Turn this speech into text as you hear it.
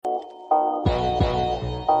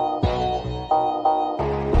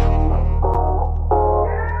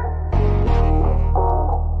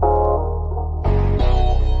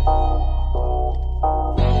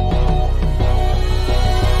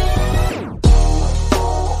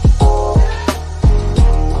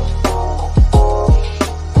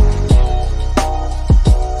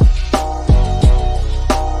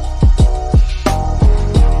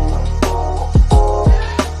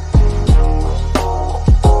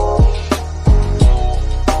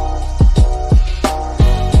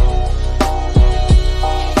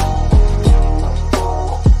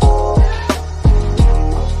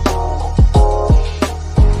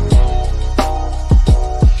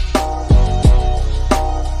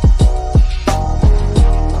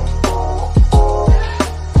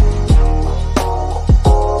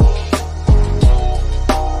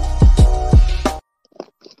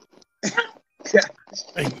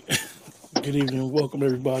Welcome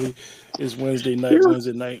everybody. It's Wednesday night. You,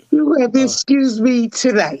 Wednesday night. you have Uh, excused me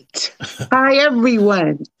tonight. Hi,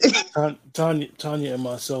 everyone. Tanya and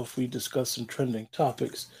myself, we discussed some trending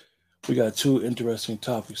topics. We got two interesting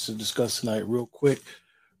topics to discuss tonight. Real quick,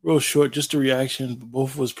 real short, just a reaction.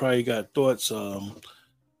 Both of us probably got thoughts.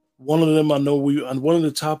 One of them, I know we. And one of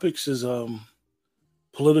the topics is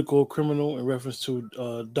political criminal in reference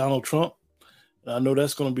to Donald Trump. And I know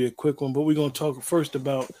that's going to be a quick one, but we're going to talk first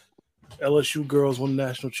about LSU girls won the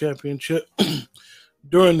national championship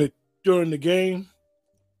during the game.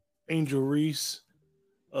 Angel Reese,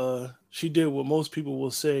 she did what most people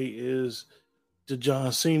will say is the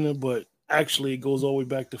John Cena, but actually it goes all the way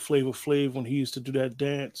back to Flavor Flav when he used to do that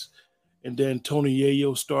dance, and then Tony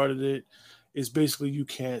Yayo started it. It's basically you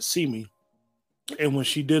can't see me, and when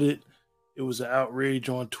she did it, it was an outrage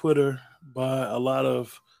on Twitter by a lot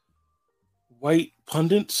of white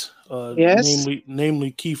pundits, Yes.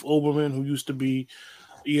 namely Keith Olbermann, who used to be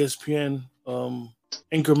ESPN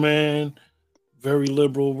anchorman, very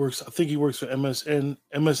liberal. Works, I think he works for MSN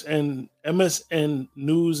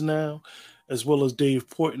News now, as well as Dave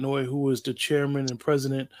Portnoy, who is the chairman and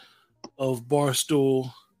president of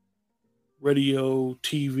Barstool Radio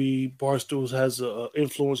TV. Barstool has a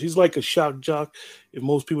influence. He's like a shock jock. If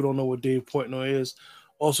most people don't know what Dave Portnoy is,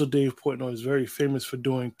 also Dave Portnoy is very famous for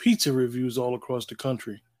doing pizza reviews all across the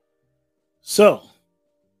country. So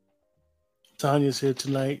Tanya's here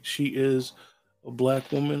tonight. She is a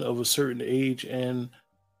black woman of a certain age, and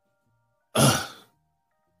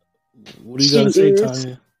what do you got She to say, is.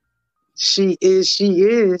 Tanya? She is. She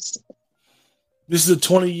is. This is a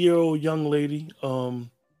 20-year-old young lady.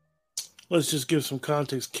 Let's just give some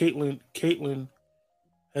context. Caitlin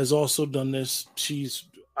has also done this. She's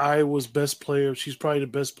Iowa's best player. She's probably the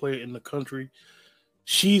best player in the country.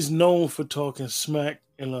 She's known for talking smack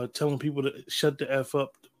and telling people to shut the F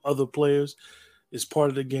up. Other players is part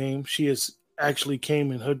of the game. She has actually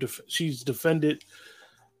came in her. She's defended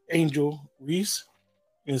Angel Reese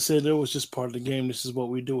and said it was just part of the game. This is what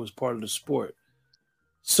we do as part of the sport.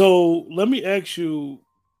 So let me ask you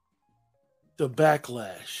the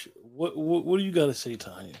backlash. What do you got to say,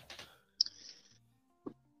 Tanya?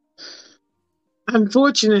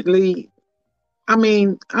 Unfortunately, I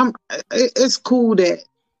mean, it's cool that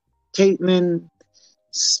Caitlin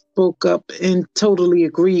spoke up and totally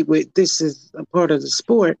agreed with this is a part of the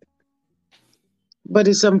sport, but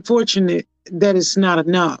it's unfortunate that it's not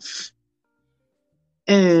enough.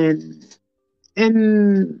 And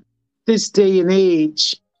in this day and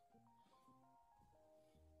age,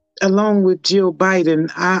 along with Jill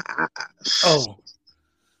Biden, Oh,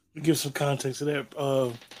 to give some context to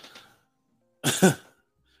that.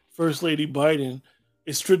 First Lady Biden,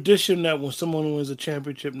 it's tradition that when someone wins a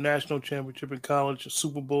championship, national championship in college, a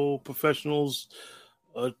Super Bowl, professionals,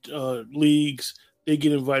 leagues, they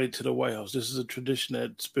get invited to the White House. This is a tradition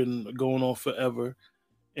that's been going on forever.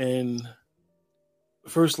 And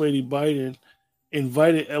First Lady Biden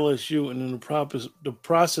invited LSU, and in the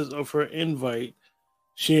process of her invite,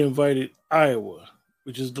 she invited Iowa,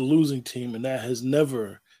 which is the losing team, and that has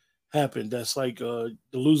never happened. That's like the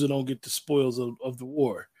loser don't get the spoils of the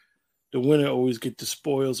war. The winner always get the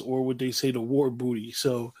spoils, or would they say the war booty?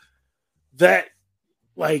 So that,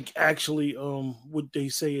 like, actually, what they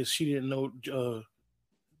say is she didn't know.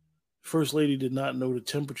 First Lady did not know the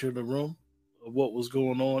temperature of the room of what was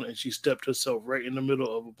going on, and she stepped herself right in the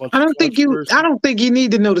middle of a bunch I of don't think you. I controversy. don't think you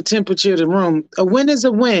need to know the temperature of the room. A win is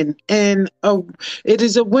a win, and it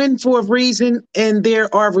is a win for a reason. And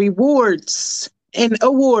there are rewards and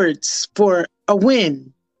awards for a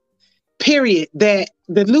win. Period. That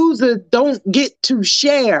the loser don't get to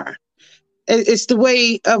share. It's the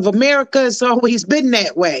way of America. It's always been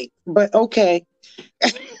that way. But okay.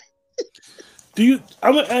 Do you?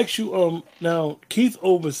 I'm gonna ask you. Now Keith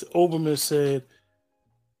Olbermann said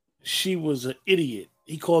she was an idiot.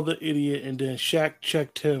 He called her idiot, and then Shaq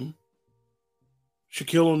checked him.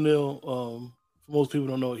 Shaquille O'Neal, for most people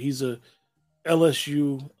don't know, he's a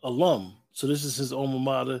LSU alum. So this is his alma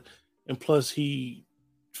mater. And plus he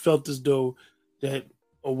felt as though that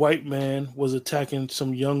a white man was attacking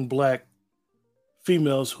some young black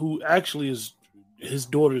females who actually is his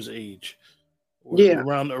daughter's age or Yeah.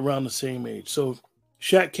 around the same age. So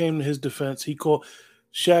Shaq came to his defense.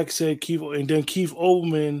 Shaq said and then Keith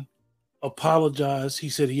Oldman apologized. He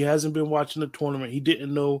said he hasn't been watching the tournament. He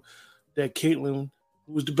didn't know that Caitlin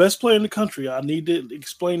was the best player in the country. I need to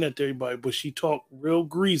explain that to everybody, but she talked real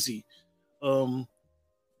greasy, and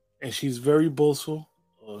she's very boastful.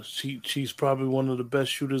 She's probably one of the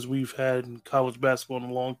best shooters we've had in college basketball in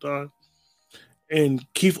a long time. And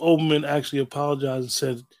Keith Olbermann actually apologized and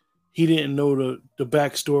said he didn't know the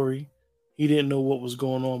backstory. he didn't know what was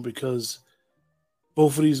going on because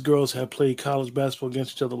both of these girls had played college basketball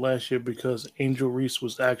against each other last year because Angel Reese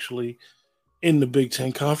was actually in the Big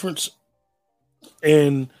Ten Conference.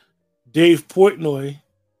 And Dave Portnoy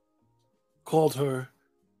called her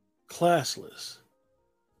classless.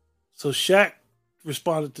 So Shaq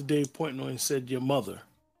responded to Dave Portnoy and said, "Your mother."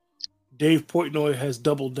 Dave Portnoy has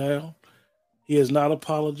doubled down. He has not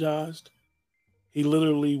apologized. He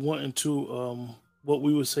literally went into what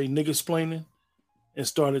we would say nigga splaining and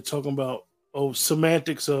started talking about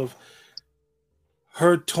semantics of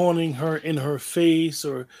her taunting her in her face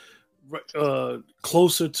or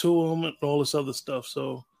closer to him and all this other stuff.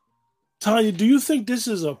 So, Tanya, do you think this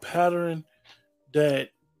is a pattern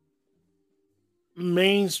that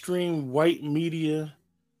mainstream white media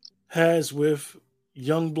has with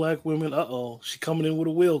young black women? She coming in with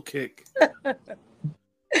a wheel kick.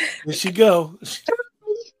 There she go.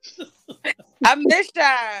 I missed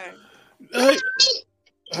y'all. Hey,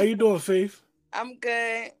 how you doing, Faith? I'm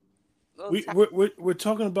good. We're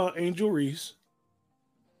talking about Angel Reese.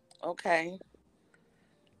 Okay.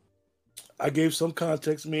 I gave some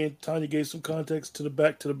context. Me and Tanya gave some context to the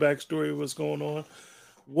backstory of what's going on.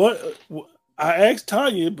 What I asked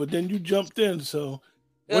Tanya, but then you jumped in. So,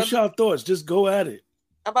 what's y'all thoughts? Just go at it.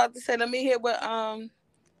 I'm about to say, let me hear what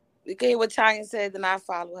you can hear what Tanya said, then I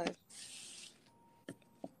follow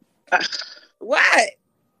her. What?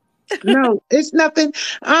 No, it's nothing.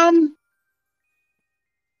 I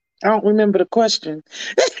don't remember the question.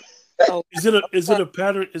 Is it a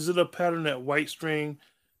pattern? Is it a pattern that white string,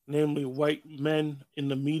 namely white men in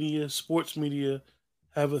the media, sports media,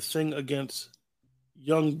 have a thing against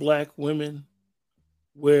young black women,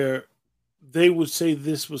 where they would say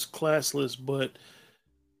this was classless, but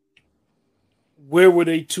where were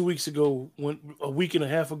they 2 weeks ago, when a week and a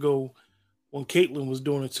half ago, when Caitlyn was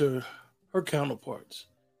doing it to her counterparts?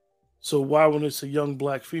 So why, when it's a young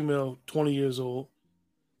black female, 20 years old,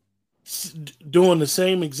 doing the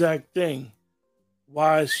same exact thing,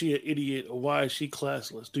 why is she an idiot or why is she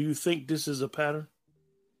classless? Do you think this is a pattern?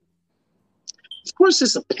 Of course,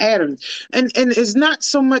 it's a pattern, and it's not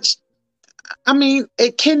so much. I mean,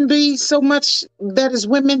 it can be so much that is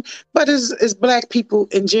women, but it's black people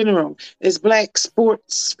in general. It's black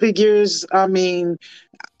sports figures. I mean,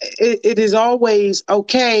 it is always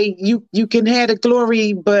okay. You can have the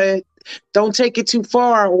glory, but don't take it too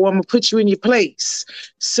far, or I'm gonna put you in your place.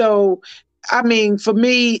 So, I mean, for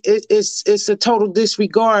me, it's a total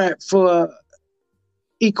disregard for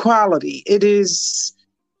equality. It is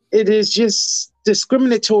just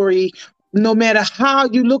discriminatory. No matter how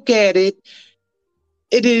you look at it,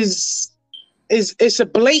 it's a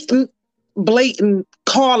blatant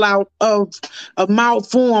call out of a mild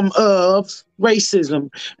form of racism,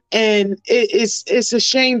 and it's a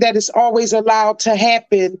shame that it's always allowed to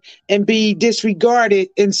happen and be disregarded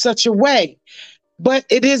in such a way. But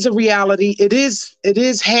it is a reality. It is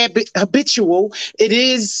habitual. It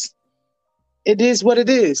is what it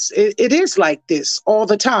is. It is like this all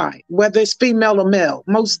the time, whether it's female or male.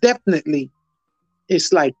 Most definitely,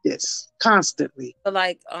 it's like this constantly.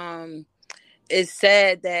 Like, it's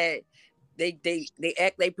sad that they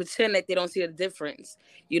pretend that they don't see the difference,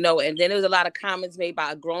 and then there was a lot of comments made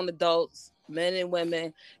by grown adults, men and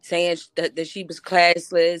women, saying that she was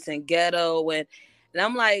classless and ghetto, and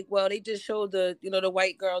I'm like, well, they just showed the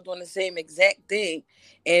white girl doing the same exact thing,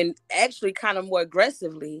 and actually kind of more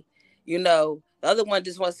aggressively. The other one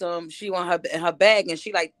just wants she want her in her bag, and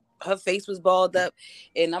she like, her face was balled up,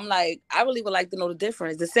 and I'm like, I really would like to know the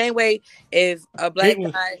difference. The same way if a black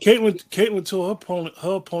guy, Caitlyn told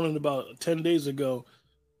her opponent about 10 days ago,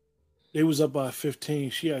 they was up by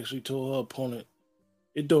 15. She actually told her opponent,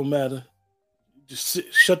 it don't matter, just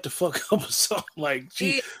shut the fuck up or something. Like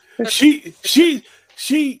she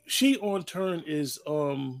on turn is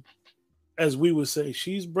as we would say,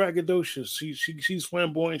 she's braggadocious. She's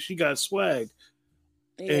flamboyant. She got swag,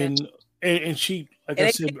 yeah. And she, like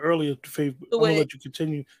I said earlier, Faith, I'm gonna let you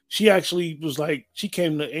continue. She actually was like, she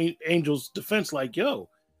came to Angel's defense, like, "Yo,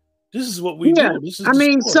 this is what we do. This is." I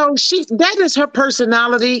mean, so that is her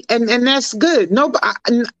personality, and that's good. No,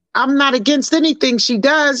 I'm not against anything she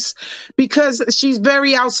does because she's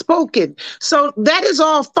very outspoken. So that is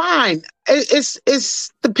all fine.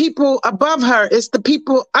 It's the people above her. It's the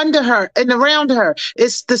people under her and around her.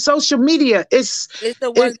 It's the social media. It's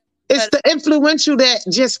the ones. It's the influential that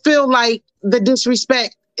just feel like the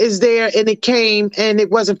disrespect is there, and it came, and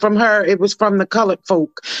it wasn't from her. It was from the colored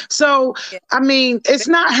folk. So, I mean, it's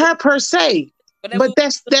not her per se, but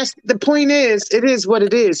that's the point. It is what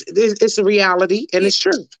it is. It's a reality, and it's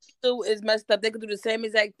true. It's messed up. They could do the same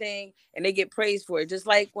exact thing, and they get praised for it. Just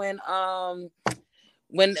like when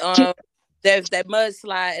that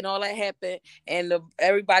mudslide and all that happened, and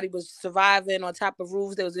everybody was surviving on top of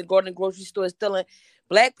roofs. They was going to grocery stores stealing.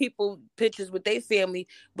 Black people pictures with their family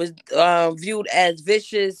was viewed as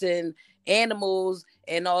vicious and animals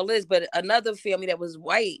and all this, but another family that was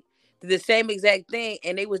white did the same exact thing,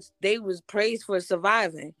 and they was praised for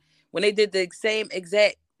surviving when they did the same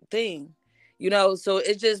exact thing. So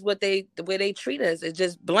it's just the way they treat us. It's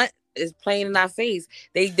just blunt. It's plain in our face.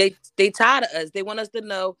 They tired of us. They want us to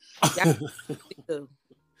know.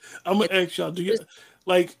 I'm gonna ask y'all. Do you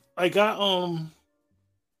like I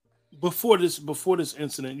before this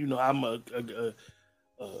incident? I'm a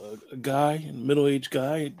guy, a middle-aged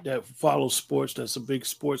guy that follows sports. That's a big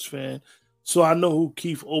sports fan. So I know who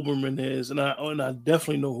Keith Olbermann is, and I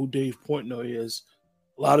definitely know who Dave Portnoy is.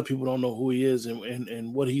 A lot of people don't know who he is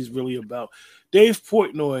and what he's really about. Dave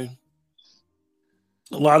Portnoy,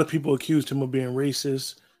 a lot of people accused him of being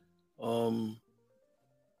racist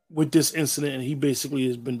with this incident, and he basically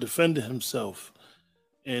has been defending himself.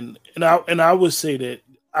 And I would say that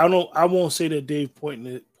I won't say that Dave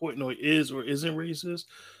Portnoy is or isn't racist.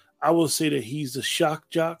 I will say that he's a shock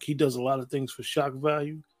jock. He does a lot of things for shock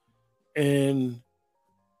value. And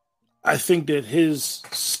I think that his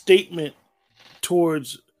statement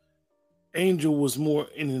towards Angel was more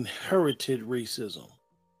an inherited racism.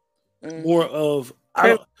 More of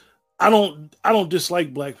I don't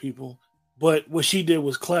dislike black people, but what she did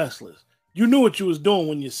was classless. You knew what you was doing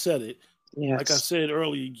when you said it. Yes. Like I said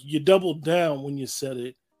earlier, you doubled down when you said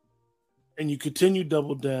it, and you continue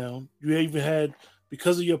double down. You even had,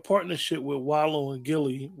 because of your partnership with Wallow and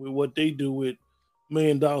Gilly, with what they do with $1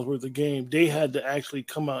 million worth of game, they had to actually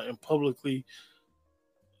come out and publicly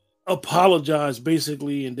apologize,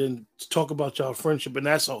 basically, and then talk about y'all friendship. And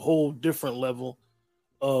that's a whole different level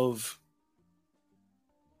of.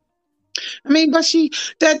 I mean, but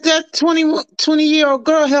that 20-year-old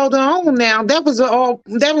girl held her own now. That was all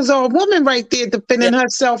woman right there defending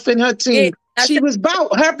herself and her team. Yeah, she was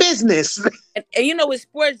about her business. And with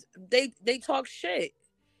sports, they talk shit.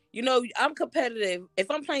 I'm competitive. If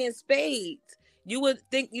I'm playing spades, you would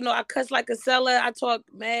think, I cuss like a seller. I talk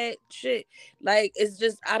mad shit. Like, it's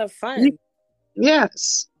just out of fun.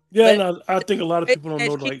 Yes. Yeah, and I think a lot of people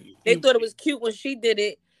don't know. They thought it was cute when she did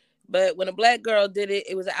it. But when a black girl did it,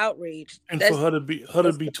 it was an outrage. And for her to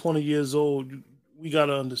be 20 years old, we got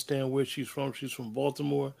to understand where she's from. She's from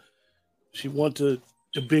Baltimore. She went to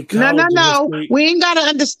the big college. No. We ain't got to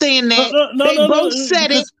understand that. They both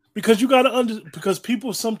said it. Because you got to because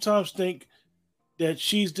people sometimes think that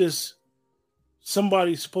she's just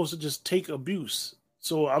somebody supposed to just take abuse.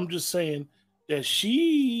 So I'm just saying that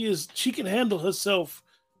she can handle herself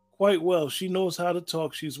quite well. She knows how to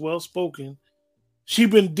talk. She's well spoken. She's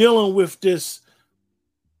been dealing with this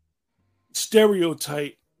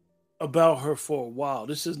stereotype about her for a while.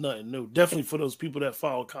 This is nothing new. Definitely for those people that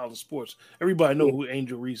follow college sports. Everybody know who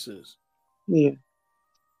Angel Reese is. Yeah.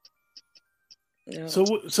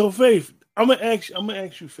 So Faith, I'm gonna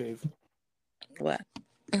ask you, Faith. What?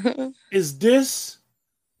 Is this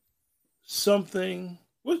something?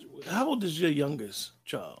 How old is your youngest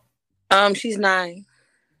child? She's 9.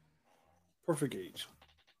 Perfect age.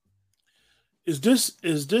 Is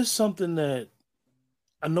this something that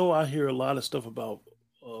I know I hear a lot of stuff about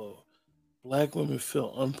black women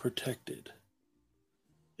feel unprotected.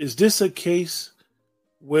 Is this a case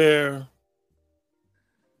where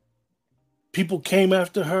people came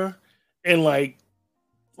after her and like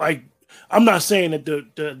I'm not saying that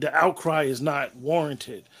the outcry is not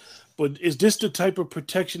warranted, but is this the type of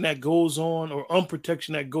protection that goes on or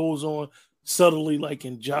unprotection that goes on subtly, like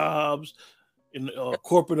in jobs, in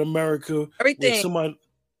corporate America? Everything. Somebody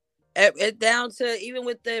down to even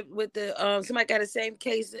with the somebody got the same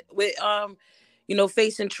case with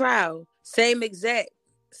facing trial. Same exact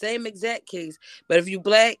case. But if you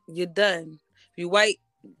black, you're done. If you white,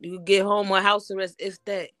 you get home on house arrest, if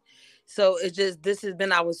that. So it's just, this has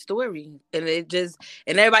been our story, and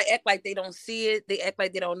everybody act like they don't see it. They act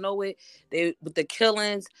like they don't know it. They with the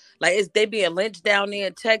killings, like they being lynched down there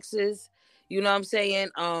in Texas. You know what I'm saying?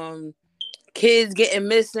 Kids getting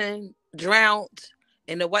missing, drowned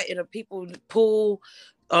in the people pool,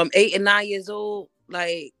 8 and 9 years old.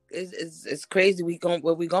 Like it's crazy.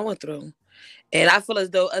 What we going through, and I feel as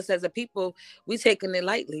though us as a people, we taking it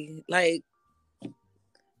lightly. Like,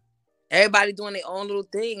 everybody doing their own little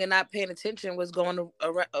thing and not paying attention what's going on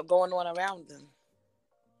around them.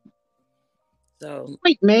 So,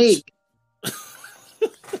 wait, mate.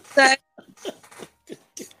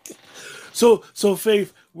 So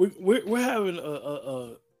Faith, we're having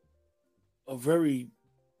a very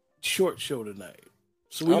short show tonight.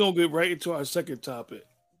 So we're gonna get right into our second topic.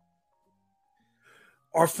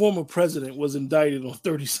 our former president was indicted on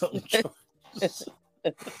 30-something charges.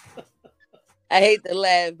 I hate to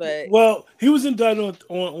laugh, but Well, he was indicted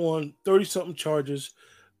on 30-something charges.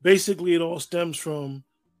 Basically, it all stems from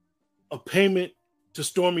a payment to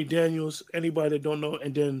Stormy Daniels. Anybody that don't know,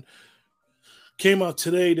 and then came out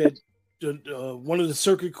today that one of the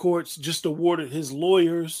circuit courts just awarded his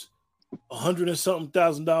lawyers $100 and something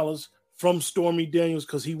thousand from Stormy Daniels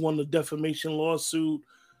because he won the defamation lawsuit.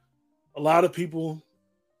 A lot of people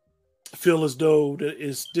feel as though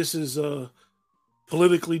this is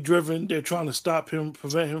politically driven. They're trying to stop him,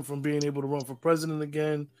 prevent him from being able to run for president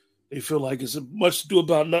again. They feel like it's much to do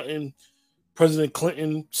about nothing. President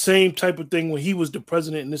Clinton, same type of thing when he was the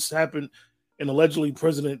president, and this happened, and allegedly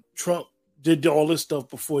President Trump did all this stuff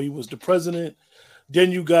before he was the president.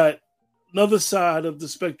 Then you got another side of the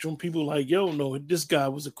spectrum, people like, yo, no, this guy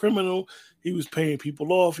was a criminal. He was paying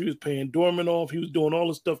people off. He was paying doormen off. He was doing all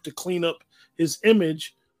this stuff to clean up his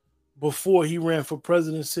image before he ran for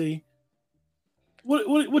presidency.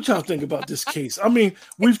 What y'all think about this case? I mean,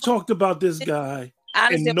 we've talked about this guy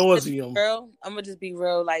in nauseum. I'm gonna just be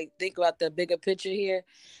real. Like, think about the bigger picture here.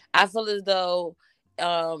 I feel as though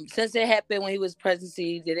since it happened when he was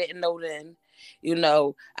presidency, they didn't know then. You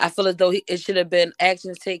know, I feel as though it should have been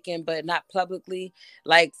actions taken, but not publicly.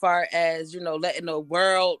 Like, far as, you know, letting the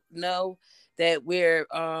world know that we're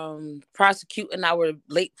prosecuting our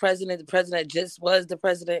late president. The president just was the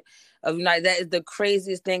president of the United. That is the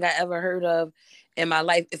craziest thing I ever heard of in my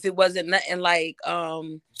life. If it wasn't nothing like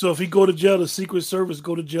so if he go to jail, the Secret Service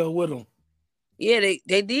go to jail with him. Yeah,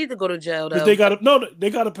 they need to go to jail though. They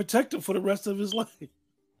gotta protect him for the rest of his life.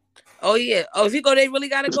 Oh yeah. Oh, if he go, they really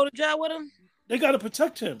gotta go to jail with him? They gotta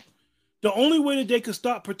protect him. The only way that they could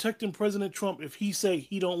stop protecting President Trump if he say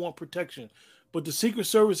he don't want protection. But the Secret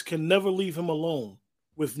Service can never leave him alone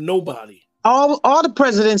with nobody. All the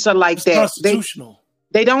presidents are like that. Constitutional.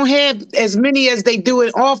 They don't have as many as they do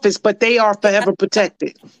in office, but they are forever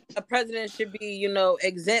protected. A president should be, you know,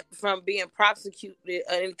 exempt from being prosecuted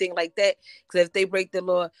or anything like that, because if they break the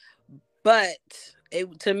law. But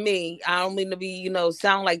to me, I don't mean to be, you know,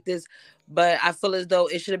 sound like this, but I feel as though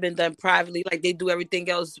it should have been done privately, like they do everything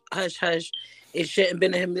else, hush hush. It shouldn't have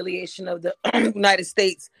been a humiliation of the United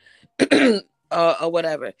States or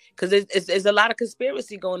whatever, because it's a lot of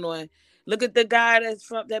conspiracy going on. Look at the guy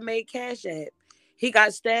that made Cash App. He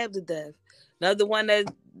got stabbed to death. Another one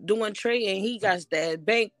that's doing trading, he got stabbed.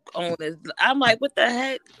 Bank owners. I'm like, what the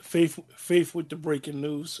heck? Faith with the breaking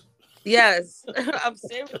news. Yes, I'm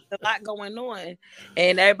serious. A lot going on,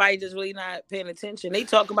 and everybody just really not paying attention. They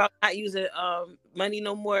talk about not using money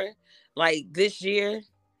no more, like this year.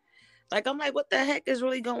 Like, I'm like, what the heck is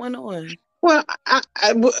really going on? Well,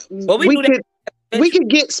 we could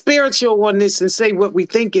get spiritual on this and say what we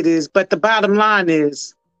think it is, but the bottom line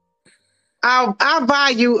is our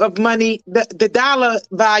value of money, the dollar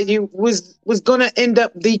value was going to end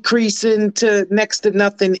up decreasing to next to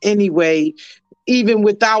nothing anyway, even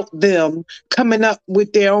without them coming up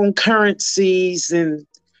with their own currencies. And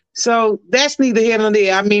so that's neither here nor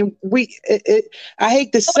there. I mean, I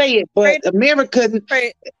hate to say it, but America,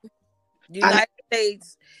 United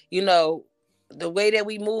States, you know, the way that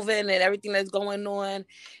we moving and everything that's going on,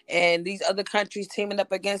 and these other countries teaming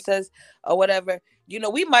up against us or whatever, you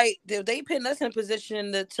know, they putting us in a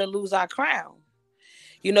position to lose our crown.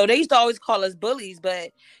 You know, they used to always call us bullies,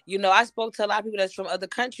 but, you know, I spoke to a lot of people that's from other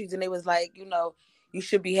countries, and they was like, you know, you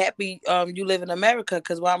should be happy you live in America,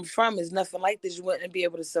 because where I'm from is nothing like this. You wouldn't be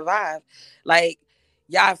able to survive. Like,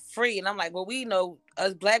 y'all free. And I'm like, well, we know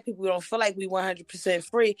us black people, we don't feel like we 100%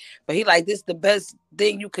 free. But he like, this is the best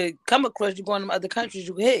thing you could come across. You go in them other countries,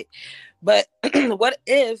 you hit. But what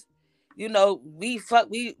if, you know, we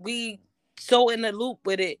so in the loop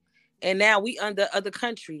with it, and now we under other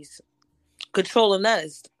countries controlling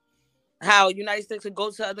us? How United States could go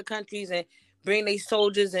to other countries and bring their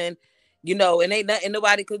soldiers, and, you know, and ain't nothing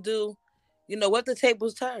nobody could do. You know, what the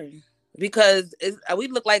tables turn. Because we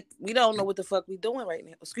look like we don't know what the fuck we doing right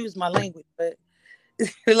now. Excuse my language, but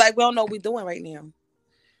like, we don't know what we doing right now.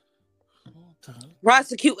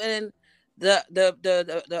 Prosecuting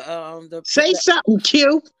the say something,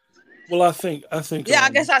 Q. Well, I think yeah, I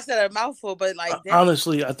guess I said a mouthful, but like,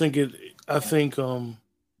 honestly, I think and I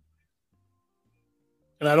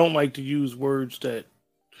don't like to use words that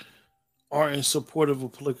aren't in support of a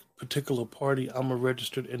particular party. I'm a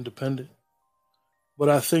registered independent. But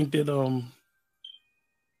I think that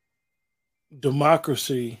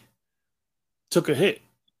democracy took a hit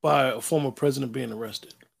by a former president being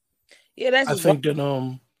arrested. Yeah, that's. I think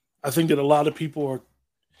that a lot of people are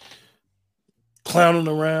clowning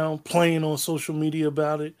around, playing on social media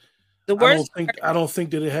about it. I don't think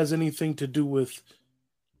that it has anything to do with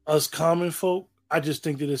us common folk, I just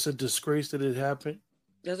think that it's a disgrace that it happened.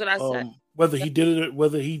 That's what I said. Whether he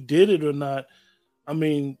did it or not, I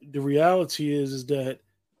mean, the reality is that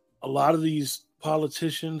a lot of these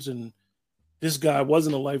politicians, and this guy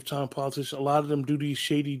wasn't a lifetime politician. A lot of them do these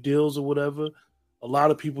shady deals or whatever. A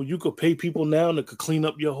lot of people, you could pay people now that could clean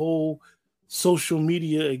up your whole social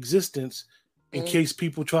media existence in case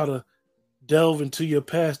people try to delve into your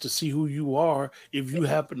past to see who you are if you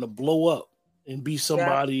happen to blow up and be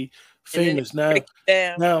somebody famous.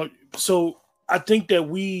 Now, so I think that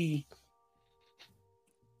we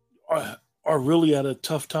are really at a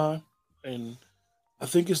tough time, and I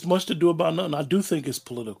think it's much to do about nothing. I do think it's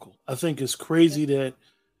political. I think it's crazy that,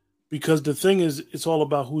 because the thing is, it's all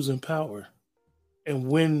about who's in power, and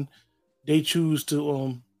when they choose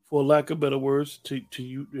to, for lack of better words, to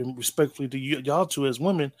you and respectfully to y'all two as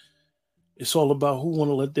women, it's all about who want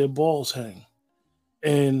to let their balls hang.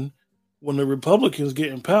 And when the Republicans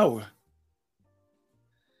get in power,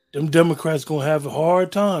 them Democrats gonna have a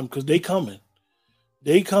hard time because they coming.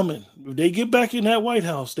 They coming. If they get back in that White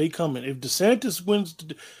House, they coming. If DeSantis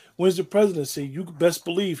wins the presidency, you best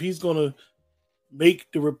believe he's gonna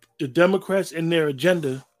make the Democrats and their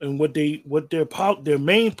agenda and what their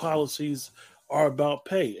main policies are about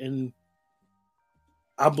pay. And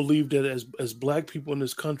I believe that as Black people in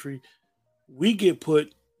this country, we get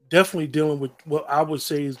put, definitely dealing with what I would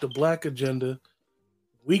say is the Black agenda.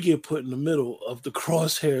 We get put in the middle of the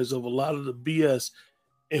crosshairs of a lot of the BS,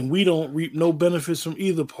 and we don't reap no benefits from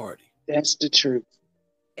either party. That's the truth.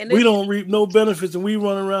 And we don't reap no benefits, and we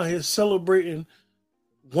run around here celebrating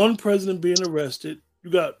one president being arrested.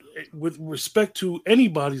 You got, with respect to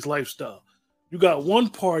anybody's lifestyle, you got one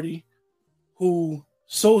party who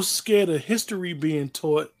so scared of history being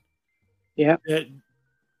taught that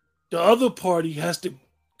the other party has to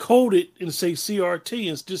code it and say CRT,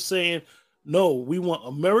 and just saying, no, we want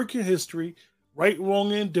American history, right,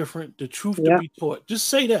 wrong, and indifferent, the truth to be taught. Just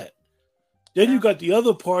say that. Then you got the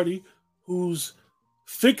other party who's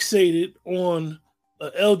fixated on a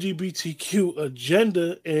LGBTQ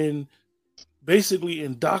agenda and basically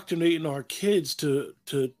indoctrinating our kids to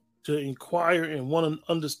inquire and want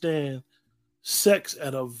to understand sex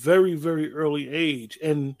at a very, very early age.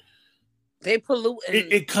 And they pollute.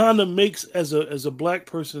 It kind of makes, as a Black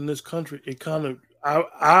person in this country, it kind of,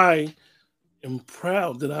 I am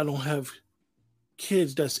proud that I don't have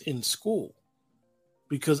kids that's in school,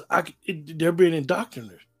 because they're being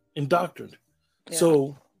indoctrinated. Yeah.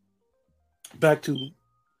 So back to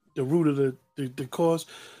the root of the cause,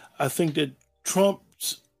 I think that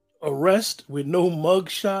Trump's arrest with no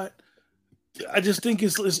mugshot, I just think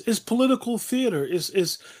it's political theater.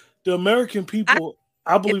 It's the American people.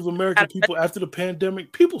 I believe American people, after the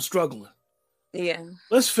pandemic, people struggling. Yeah.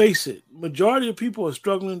 Let's face it. Majority of people are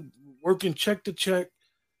struggling, working check to check.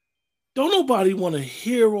 Don't nobody want to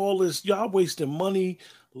hear all this. Y'all wasting money,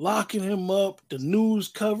 locking him up, the news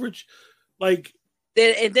coverage. Like,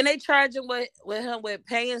 and then they charge him with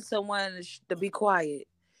paying someone to be quiet.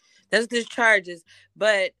 That's the charges.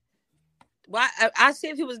 But why? I see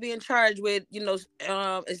if he was being charged with,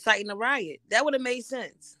 inciting a riot. That would have made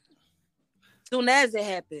sense. Soon as it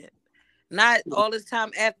happened, not all this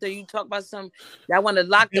time after. You talk about some that want to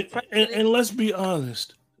lock the president. And let's be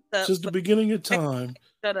honest. Since the beginning of time,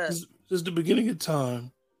 since the beginning of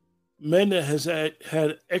time, men that has had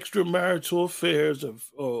extramarital affairs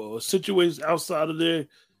or situations outside of their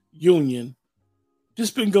union,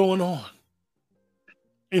 just been going on.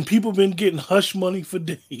 And people been getting hush money for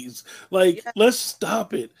days. Like, let's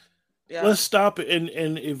stop it. Yeah. Let's stop it.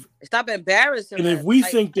 And if stop embarrassing. And if we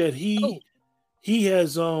think that he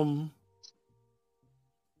has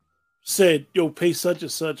said, yo, pay such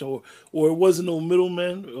and such, or it wasn't no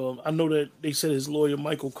middleman. I know that they said his lawyer,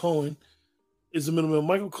 Michael Cohen, is a middleman.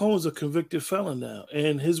 Michael Cohen's a convicted felon now.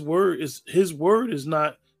 And his word is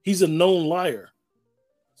not, he's a known liar.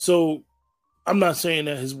 So I'm not saying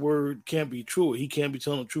that his word can't be true. He can't be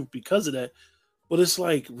telling the truth because of that. But it's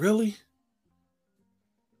like, really?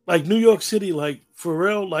 Like New York City, for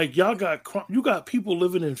real, you got people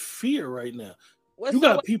living in fear right now. You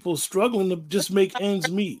got people struggling to just make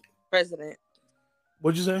ends meet. President.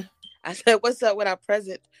 What'd you say? I said, what's up with our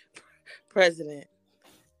president?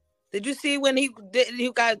 Did you see when he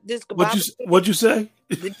got this? What'd you say?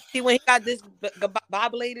 Did you see when he got this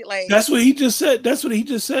bobulated? Like, that's what he just said.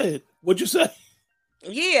 What'd you say?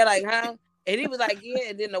 Yeah, like, huh? And he was like, yeah.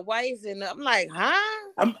 And then the wife, and I'm like,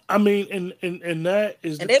 huh? I mean, and that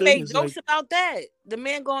is. And they make jokes about that. The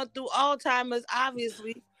man going through Alzheimer's,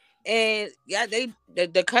 obviously, and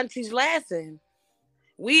the country's laughing.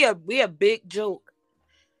 We a big joke.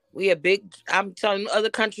 We a big. I'm telling you, other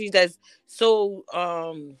countries that's so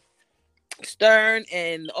stern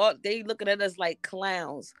and all they looking at us like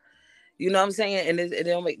clowns. You know what I'm saying? And it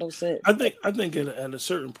don't make no sense. I think at a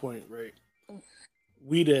certain point, right?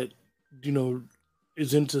 We that you know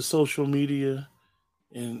is into social media,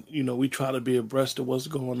 and we try to be abreast of what's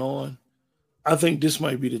going on. I think this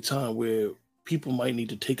might be the time where people might need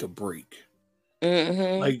to take a break.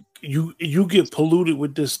 Mm-hmm. Like you get polluted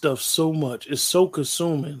with this stuff so much, it's so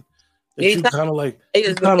consuming that You you tell- kind of like they you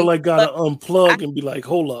just kind of believe- like gotta I unplug and be like,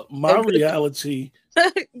 hold up, my agree. reality,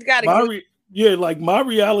 You gotta my agree. yeah, like my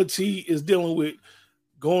reality is dealing with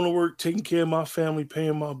going to work, taking care of my family,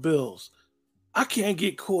 paying my bills. I can't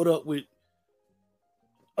get caught up with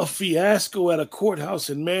a fiasco at a courthouse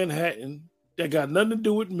in Manhattan that got nothing to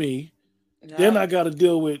do with me. Then Yeah. I got to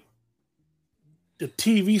deal with the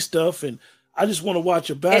TV stuff, and I just want to watch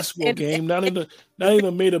a And, basketball and, game. Not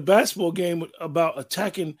even made a basketball game about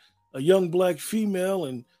attacking a young black female,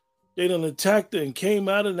 and they done attacked her and came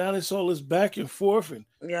out, and now it's all this back and forth, and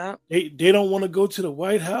yeah. they don't want to go to the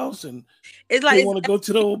White House, and It's they like want to go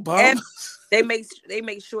to the it's, Obamas. they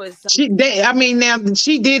make sure it's something. Now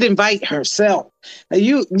she did invite herself.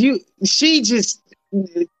 She just,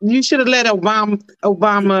 you should have let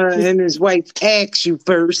Obama and his wife ask you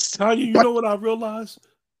first. Tanya, you know what I realized?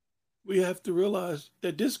 We have to realize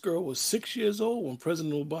that this girl was 6 years old when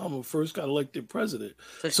President Obama first got elected president.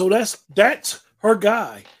 So that's her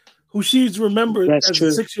guy, who she's remembered That's as a true.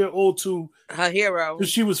 6-year-old to Her hero.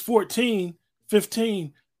 because she was 14,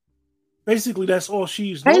 15. Basically, that's all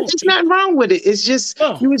she's Hey, known. there's nothing wrong with it. It's just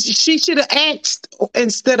No, she should have asked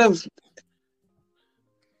instead of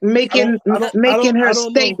I don't, making I don't, I making don't, her I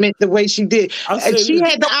don't know. statement the way she did. I'll And say she this.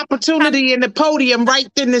 had the opportunity in the podium right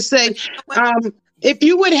then to say, But you know what? if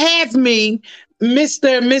you would have me,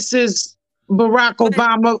 Mr. and Mrs. Barack But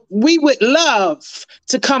Obama, we would love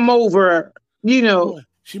to come over, you know.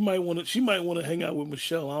 She might want to. She might want to hang out with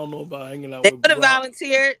Michelle. I don't know about hanging out they with would have Barack.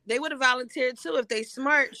 volunteered. They would have volunteered too if they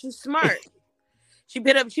smart. She's smart. She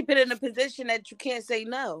put in a position that you can't say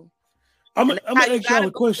no. I'm And gonna that's how you ask y'all gotta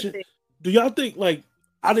a go with question. it. Do y'all think like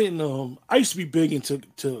I didn't I used to be big into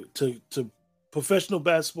to professional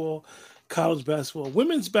basketball, college basketball,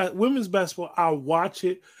 women's basketball. I watch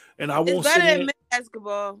it and I It's won't sit better here. than men's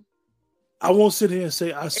basketball. I won't sit here and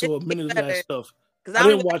say I It's saw a minute of that better. stuff. Because I I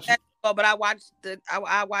don't didn't even watch like it. basketball, but I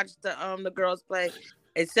watched the girls play.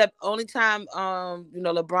 Except only time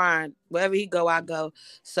LeBron, wherever he go, I go.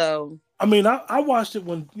 So I mean, I watched it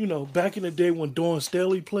when back in the day when Dawn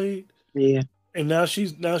Staley played, Yeah. and now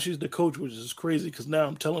she's the coach, which is crazy because now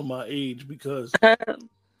I'm telling my age because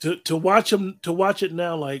to watch it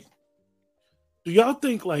now, like, do y'all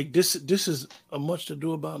think like this is a much to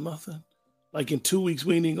do about nothing? Like in 2 weeks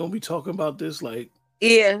we ain't gonna be talking about this. Like,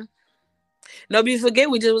 yeah. No, but you forget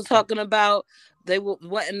we just was talking about they were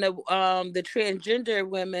wanting the transgender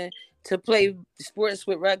women to play sports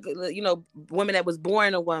with regular, women that was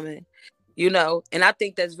born a woman, and I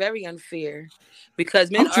think that's very unfair because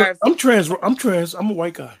men are I'm trans. I'm trans. I'm a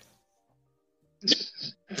white guy.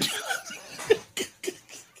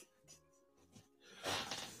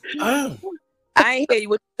 I am. I ain't hear you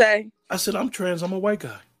what you say. I said I'm trans. I'm a white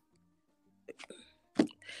guy.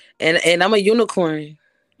 And I'm a unicorn.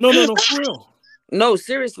 No, for real. No,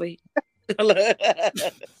 seriously.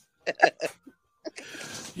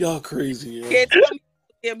 Y'all crazy, yeah. Can't tell me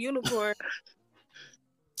I'm unicorn.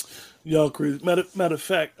 Y'all crazy. Matter of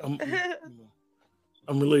fact, I'm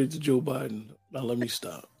related to Joe Biden. Now let me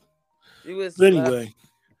stop. But anyway,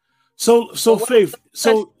 so Faith,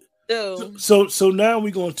 so now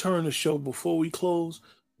we're gonna turn the show before we close.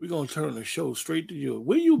 We're gonna turn the show straight to you.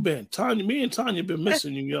 Where you been, Tanya? Me and Tanya been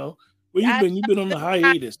missing you, y'all. Where you been? You been on the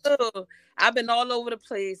hiatus. I've been all over the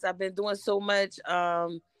place. I've been doing so much.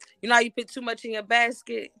 You know how you put too much in your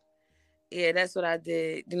basket? Yeah, that's what I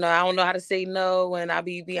did. I don't know how to say no, and I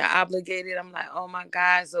be being obligated. I'm like, oh my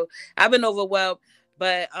God. So I've been overwhelmed,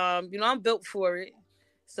 but I'm built for it.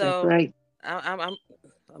 So That's right. I'm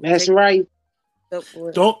That's right. built for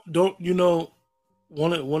it. Don't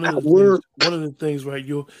one of the things, right?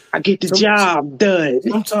 I get the job done.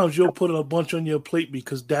 Sometimes you'll put a bunch on your plate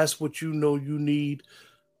because that's what you need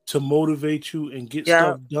to motivate you and get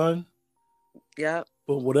stuff done. Yeah.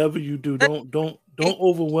 But whatever you do, don't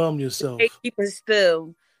overwhelm yourself. Keep it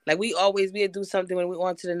still. Like we do something when we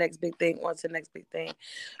on to the next big thing,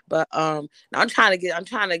 But now I'm trying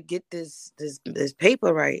to get this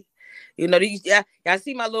paper right. I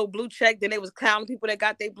see my little blue check. Then they was clowning people that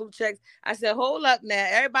got their blue checks. I said, hold up now.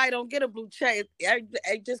 Everybody don't get a blue check. I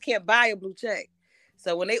just can't buy a blue check.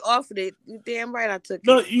 So when they offered it, you damn right I took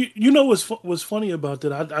No, it. you know what's funny about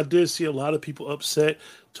that? I did see a lot of people upset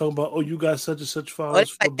talking about, oh, you got such and such Or files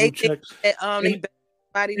for like they blue think checks, that they and bet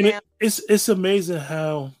everybody and now. it's amazing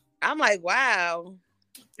how, I'm like, wow.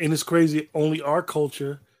 and it's crazy. Only our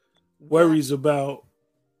culture Yeah. worries about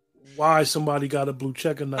why somebody got a blue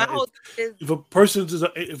check or My not. whole thing is If a person's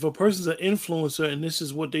an influencer and this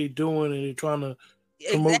is what they doing and they're trying to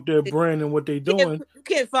promote their exactly. brand and what they doing, You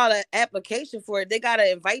can't file an application for it. They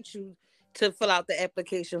gotta invite you to fill out the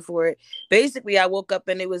application for it. Basically, I woke up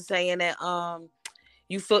and it was saying that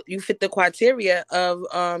you fit the criteria of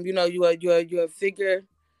you're a figure,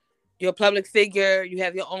 you're a public figure, you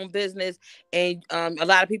have your own business, and a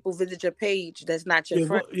lot of people visit your page that's not your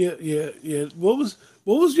friend. yeah. What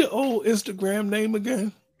was your old Instagram name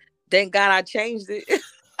again? Thank God I changed it.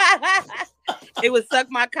 It was suck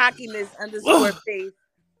my cockiness underscore Oh, face.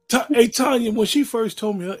 Hey Tanya, when she first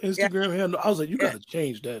told me her Yeah, Instagram handle, I was like, "You yeah. got to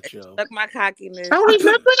change that, yo." Suck my cockiness. I I remember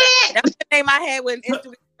couldn't, that. That was the name I had when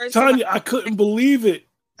Instagram first came out. Tanya, I couldn't believe it.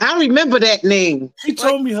 I remember that name. She Well,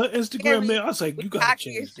 told me her Instagram scary. name. I was like, We "You got to cocky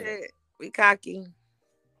as change that." shit. We cocky.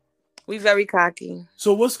 We very cocky.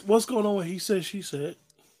 So what's going on with He Said, She Said?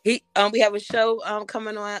 We have a show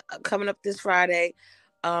coming up this Friday.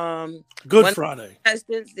 Good One of Friday. the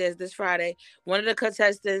contestants, there's this Friday. One of the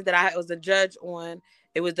contestants that I was a judge on,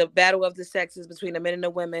 it was the battle of the sexes between the men and the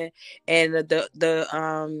women. And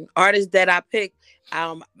the artists that I picked,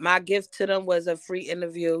 my gift to them was a free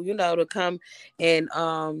interview, to come and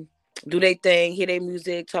do their thing, hear their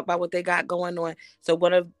music, talk about what they got going on. So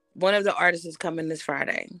one of the artists is coming this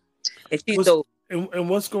Friday. And she's What's dope. and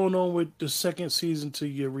what's going on with the second season to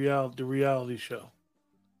your reality show?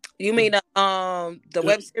 You mean the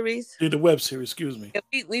web series? The web series, excuse me. Yeah,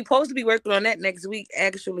 we supposed to be working on that next week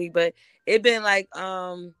actually, but it been like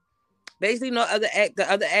basically no the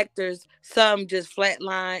other actors, some just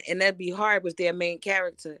flatline, and that'd be hard with their main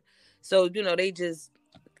character. So they just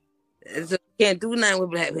can't do nothing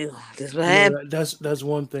with black people. That's what happened. That's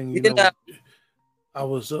one thing. You know, I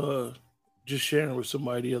was just sharing with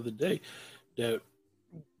somebody the other day that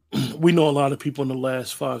we know a lot of people in the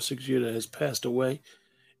last 5-6 years that has passed away,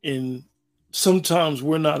 and sometimes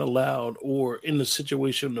we're not allowed or in the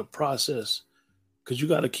situation to process because you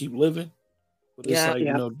got to keep living. But it's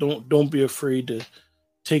like don't be afraid to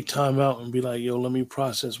take time out and be like, yo, let me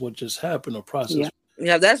process what just happened or process.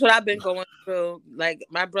 Yeah, that's what I've been going through. Like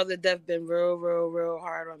my brother death been real, real, real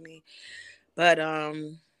hard on me. But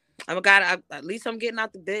at least I'm getting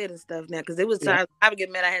out the bed and stuff now because it was time I would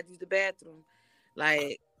get mad I had to use the bathroom.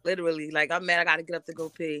 Like literally, like I'm mad I gotta get up to go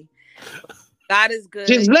pee. God is good.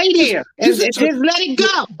 Just lay there and just let it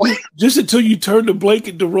go. Just until you turn the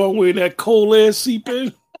blanket the wrong way and that cold air seep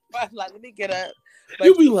in. Like, let me get up. But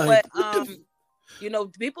you'll be like,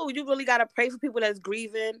 people, you really gotta pray for people that's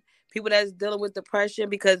grieving, people that's dealing with depression,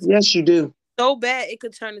 because yes, you do. So bad it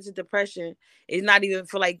could turn into depression. It's not even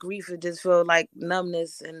feel like grief; it just feel like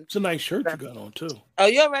numbness. And it's a nice shirt you got on too. Oh,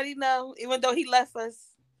 you already know. Even though he left us,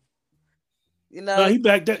 no, he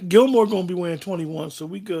back. That Gilmore gonna be wearing 21, so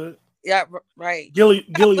we good. Yeah, right. Gilly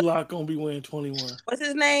Lock gonna be wearing 21. What's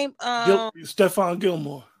his name? Stephon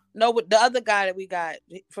Gilmore. No, the other guy that we got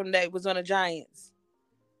from that was on the Giants.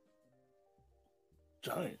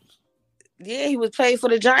 Giants. Yeah, he was playing for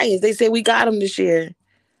the Giants. They said we got him this year.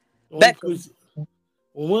 Beckham.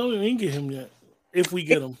 Well, we didn't get him yet. If we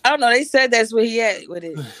get him, I don't know. They said that's where he at with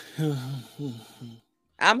it.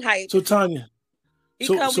 I'm hyped. So Tanya,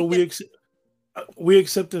 we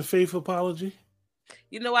accepting Faith apology.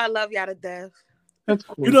 You know I love y'all to death.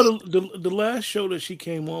 You know the last show that she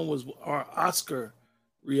came on was our Oscar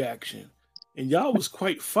reaction, and y'all was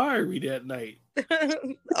quite fiery that night.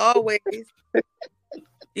 Always.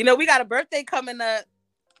 We got a birthday coming up.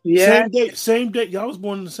 Yeah. Same day. Y'all was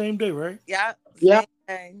born on the same day, right? Yeah. Yeah.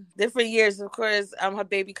 Different years, of course. I'm her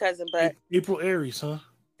baby cousin, but April Aries, huh?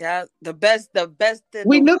 Yeah, the best.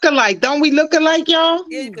 We look alike, don't we? Look alike, y'all.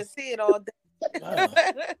 Yeah, you can see it all day. Wow.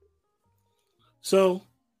 So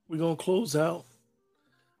we're gonna close out.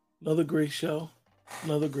 Another great show.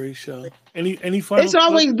 Any final? It's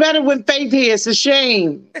always better when Faith here. It's a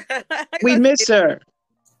shame. We miss her.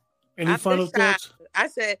 Any final thoughts? I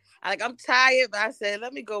said, I'm tired, but I said,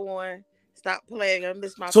 let me go on. Stop playing. I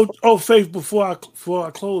miss my. So, Faith, before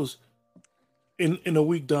I close, in a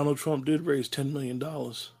week, Donald Trump did raise $10 million.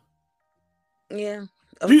 Yeah.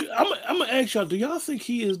 I'm gonna ask y'all. Do y'all think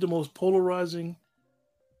he is the most polarizing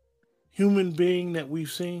human being that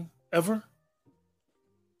we've seen ever?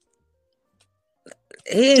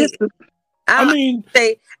 Right,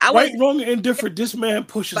 wrong, and indifferent. This man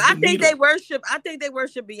pushes. But I think they worship.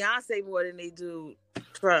 Beyonce more than they do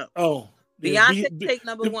Trump. Oh, Beyonce take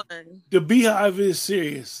number one. The Beehive is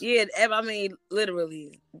serious. Yeah, I mean,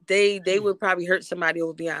 literally, they would probably hurt somebody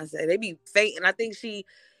over Beyonce. They be fainting. I think she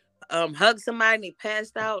hugged somebody and they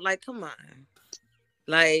passed out. Like, come on.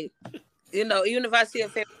 Like, you know, even if I see a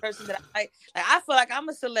favorite person that I like I feel like I'm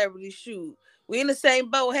a celebrity. Shoot, we in the same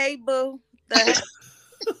boat. Hey, boo. Got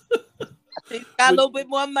a little bit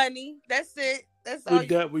more money. That's it. That's all. With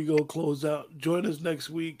that, we go close out. Join us next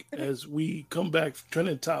week as we come back for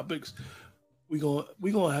trending topics. We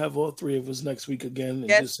gonna have all three of us next week again, and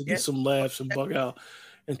just to get some laughs and bug out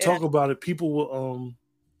and talk about it. People will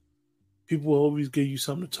always give you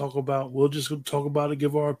something to talk about. We'll just talk about it,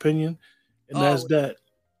 give our opinion, and that's that.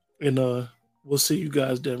 And we'll see you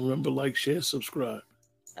guys then. Remember, like, share, subscribe.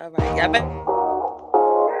 All right, y'all.